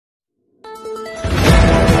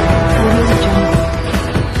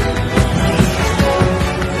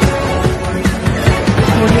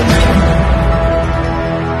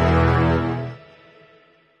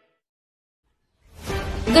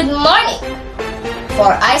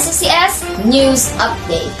for ICCS News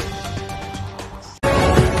Update.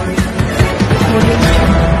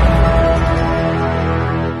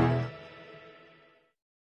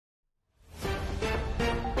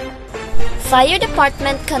 Fire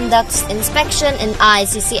Department conducts inspection in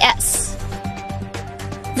ICCS.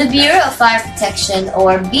 The Bureau of Fire Protection,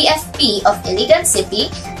 or BFP, of Iligan City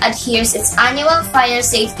adheres its annual fire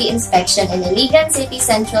safety inspection in Iligan City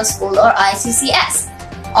Central School, or ICCS,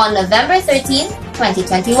 on November 13,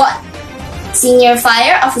 2021. Senior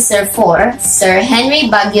Fire Officer 4, Sir Henry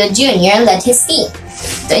Baguio Jr. led his team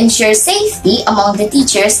to ensure safety among the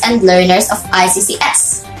teachers and learners of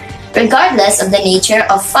ICCS, regardless of the nature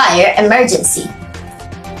of fire emergency.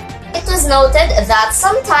 It was noted that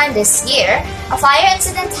sometime this year, a fire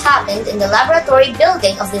incident happened in the laboratory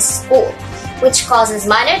building of this school, which causes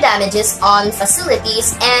minor damages on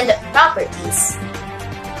facilities and properties.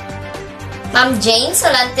 Ma'am Jane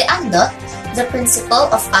Solante Andot, the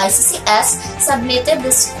principal of ICCS, submitted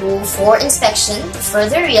the school for inspection to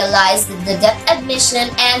further realize the depth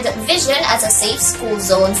admission and vision as a safe school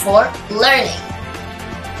zone for learning.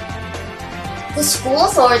 The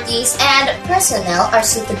school authorities and personnel are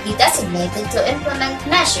suitably designated to implement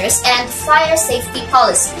measures and fire safety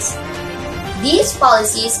policies. These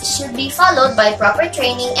policies should be followed by proper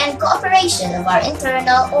training and cooperation of our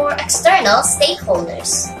internal or external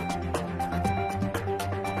stakeholders.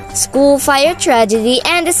 School fire tragedy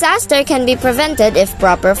and disaster can be prevented if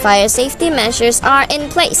proper fire safety measures are in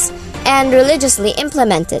place and religiously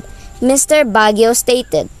implemented, Mr. Baguio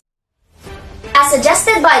stated. As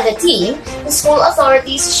suggested by the team, the school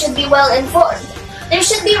authorities should be well informed. There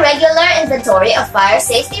should be regular inventory of fire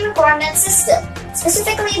safety requirement system,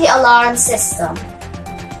 specifically the alarm system.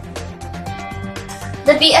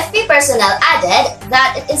 The BFP personnel added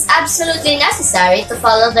that it is absolutely necessary to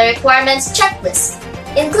follow the requirements checklist,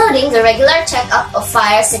 including the regular checkup of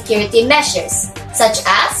fire security measures, such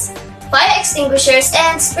as fire extinguishers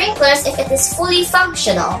and sprinklers if it is fully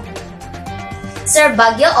functional. Sir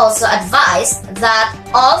Baguio also advised that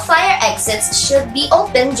all fire exits should be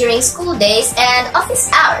open during school days and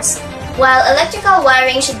office hours, while electrical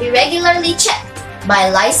wiring should be regularly checked by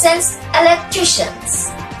licensed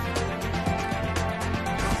electricians.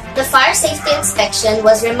 The fire safety inspection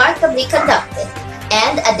was remarkably conducted,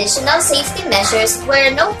 and additional safety measures were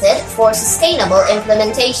noted for sustainable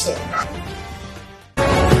implementation.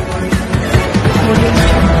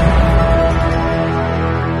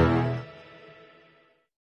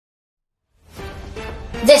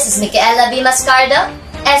 This is Mikaela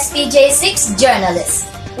SPJ-6 journalist.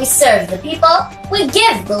 We serve the people, we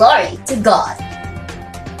give glory to God.